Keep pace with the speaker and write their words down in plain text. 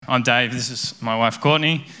I'm Dave. This is my wife,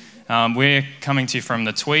 Courtney. We're coming to you from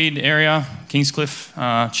the Tweed area, Kingscliff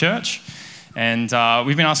Church. And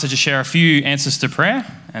we've been asked to just share a few answers to prayer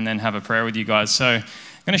and then have a prayer with you guys. So I'm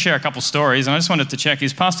going to share a couple stories. And I just wanted to check,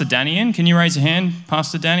 is Pastor Danny in? Can you raise your hand,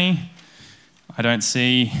 Pastor Danny? I don't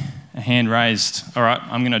see a hand raised. All right,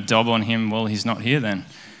 I'm going to dob on him while he's not here then.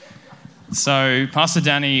 So Pastor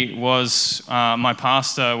Danny was my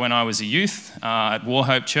pastor when I was a youth at War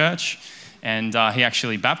Hope Church, and he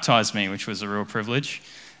actually baptised me, which was a real privilege.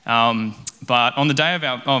 But on the day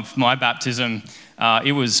of my baptism,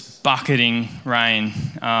 it was bucketing rain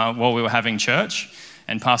while we were having church,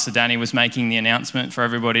 and Pastor Danny was making the announcement for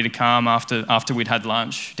everybody to come after we'd had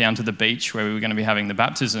lunch down to the beach where we were going to be having the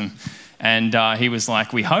baptism. And he was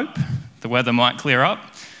like, we hope the weather might clear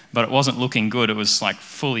up, but it wasn't looking good. It was like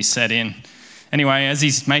fully set in. Anyway, as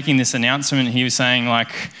he's making this announcement, he was saying like,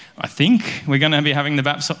 I think we're going to be having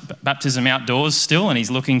the baptism outdoors still. And he's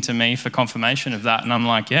looking to me for confirmation of that. And I'm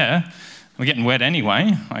like, yeah, we're getting wet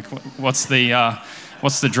anyway. Like, what's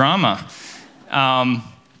the drama?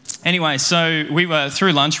 Anyway, so we were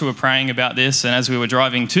through lunch, we were praying about this. And as we were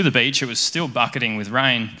driving to the beach, it was still bucketing with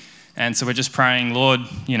rain. And so we're just praying, Lord,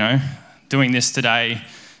 doing this today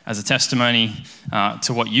as a testimony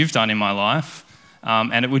to what you've done in my life.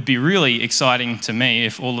 And it would be really exciting to me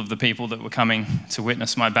if all of the people that were coming to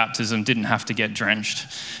witness my baptism didn't have to get drenched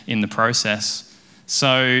in the process.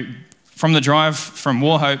 So from the drive from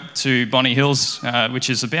War Hope to Bonny Hills,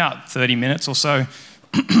 which is about 30 minutes or so,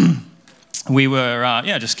 we were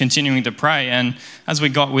just continuing to pray. And as we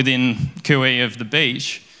got within cooee of the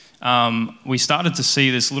beach, we started to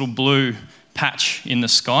see this little blue patch in the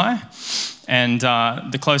sky. And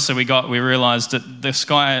the closer we got, we realised that the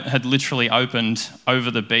sky had literally opened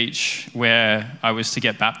over the beach where I was to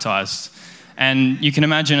get baptised. And you can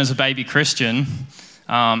imagine as a baby Christian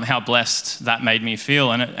how blessed that made me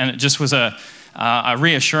feel. And it just was a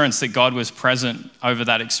reassurance that God was present over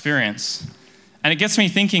that experience. And it gets me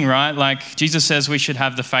thinking, right, like Jesus says we should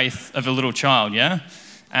have the faith of a little child, yeah?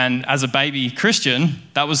 And as a baby Christian,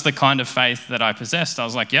 that was the kind of faith that I possessed. I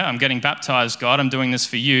was like, yeah, I'm getting baptised, God, I'm doing this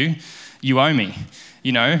for you. You owe me,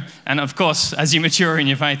 And of course, as you mature in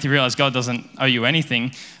your faith, you realize God doesn't owe you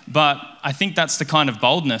anything. But I think that's the kind of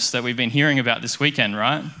boldness that we've been hearing about this weekend,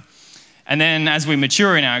 right? And then as we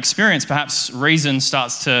mature in our experience, perhaps reason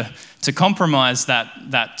starts to compromise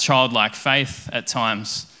that childlike faith at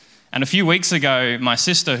times. And a few weeks ago, my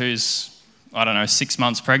sister, who's, 6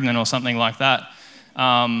 months pregnant or something like that,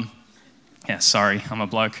 sorry, I'm a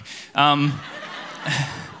bloke.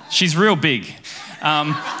 She's real big.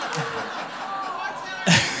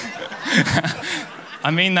 I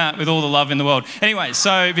mean that with all the love in the world. Anyway,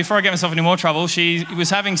 so before I get myself into more trouble, she was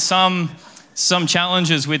having some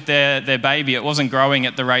challenges with their baby. It wasn't growing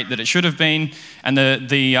at the rate that it should have been, and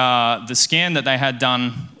the scan that they had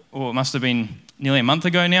done, it must have been nearly a month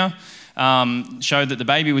ago now, showed that the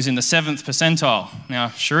baby was in the 7th percentile. Now,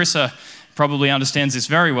 Sharissa probably understands this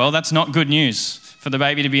very well. That's not good news for the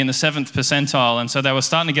baby to be in the 7th percentile. And so they were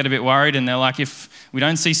starting to get a bit worried, and they're like, if we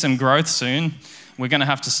don't see some growth soon, we're going to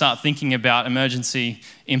have to start thinking about emergency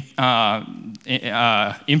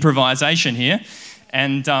improvisation here.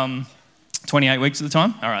 And 28 weeks at the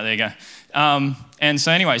time? All right, there you go. And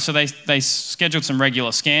so anyway, so they scheduled some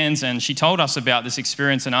regular scans, and she told us about this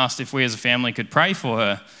experience and asked if we as a family could pray for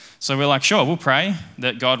her. So we're like, sure, we'll pray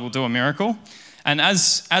that God will do a miracle. And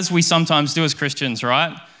as we sometimes do as Christians,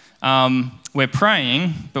 right? We're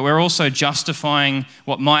praying, but we're also justifying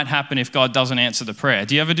what might happen if God doesn't answer the prayer.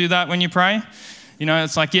 Do you ever do that when you pray?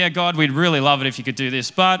 It's like, yeah, God, we'd really love it if you could do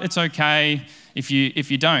this, but it's okay if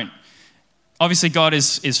you don't. Obviously, God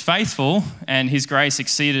is faithful, and his grace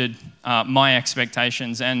exceeded my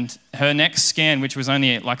expectations. And her next scan, which was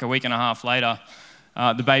only like a week and a half later,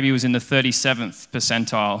 the baby was in the 37th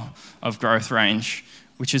percentile of growth range,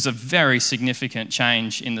 which is a very significant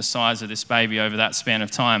change in the size of this baby over that span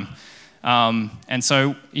of time. And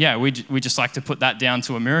so, yeah, we just like to put that down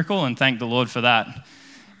to a miracle and thank the Lord for that.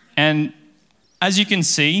 And as you can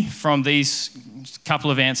see from these couple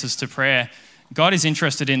of answers to prayer, God is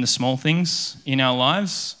interested in the small things in our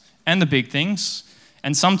lives and the big things.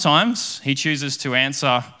 And sometimes he chooses to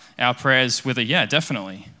answer our prayers with a yeah,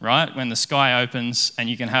 definitely, right? When the sky opens and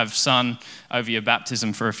you can have sun over your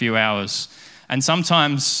baptism for a few hours. And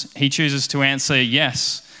sometimes he chooses to answer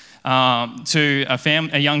yes to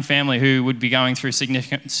a young family who would be going through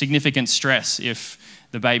significant stress if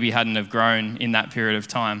the baby hadn't have grown in that period of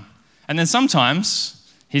time. And then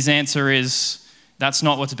sometimes his answer is, that's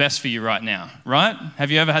not what's best for you right now, right?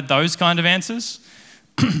 Have you ever had those kind of answers?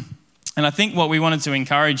 And I think what we wanted to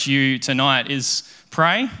encourage you tonight is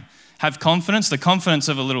pray, have confidence, the confidence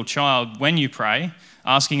of a little child when you pray,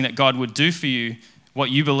 asking that God would do for you what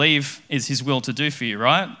you believe is his will to do for you,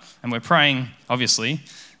 right? And we're praying, obviously,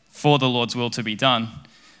 for the Lord's will to be done.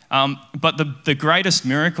 But the greatest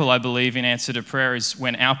miracle, I believe, in answer to prayer is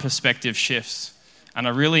when our perspective shifts. And I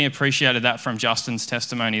really appreciated that from Justin's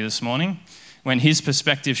testimony this morning, when his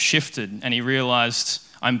perspective shifted and he realized,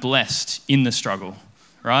 I'm blessed in the struggle,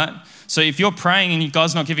 right? So if you're praying and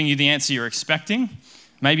God's not giving you the answer you're expecting,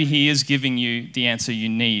 maybe he is giving you the answer you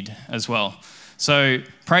need as well. So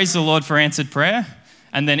praise the Lord for answered prayer.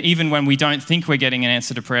 And then even when we don't think we're getting an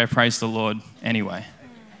answer to prayer, praise the Lord anyway.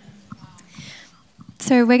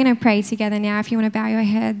 So we're going to pray together now, if you want to bow your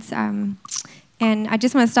heads. And I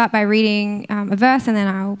just want to start by reading a verse and then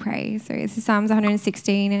I will pray. So this is Psalms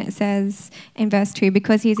 116 and it says in verse 2,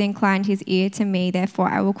 because he's inclined his ear to me, therefore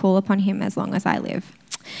I will call upon him as long as I live.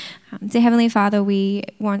 So Heavenly Father, we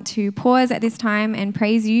want to pause at this time and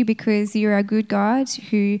praise you because you're a good God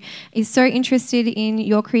who is so interested in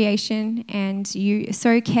your creation and you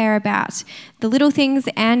so care about the little things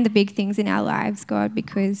and the big things in our lives, God,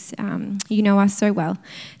 because you know us so well.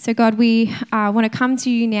 So God, we want to come to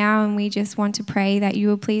you now and we just want to pray that you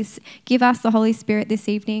will please give us the Holy Spirit this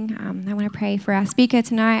evening. I want to pray for our speaker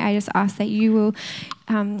tonight. I just ask that you will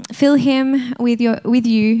fill him with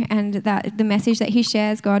you and that the message that he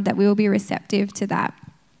shares, God, that we will be receptive to that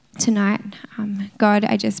tonight. God,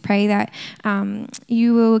 I just pray that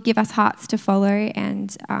you will give us hearts to follow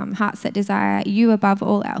and hearts that desire you above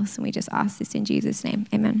all else. And we just ask this in Jesus' name.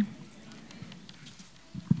 Amen.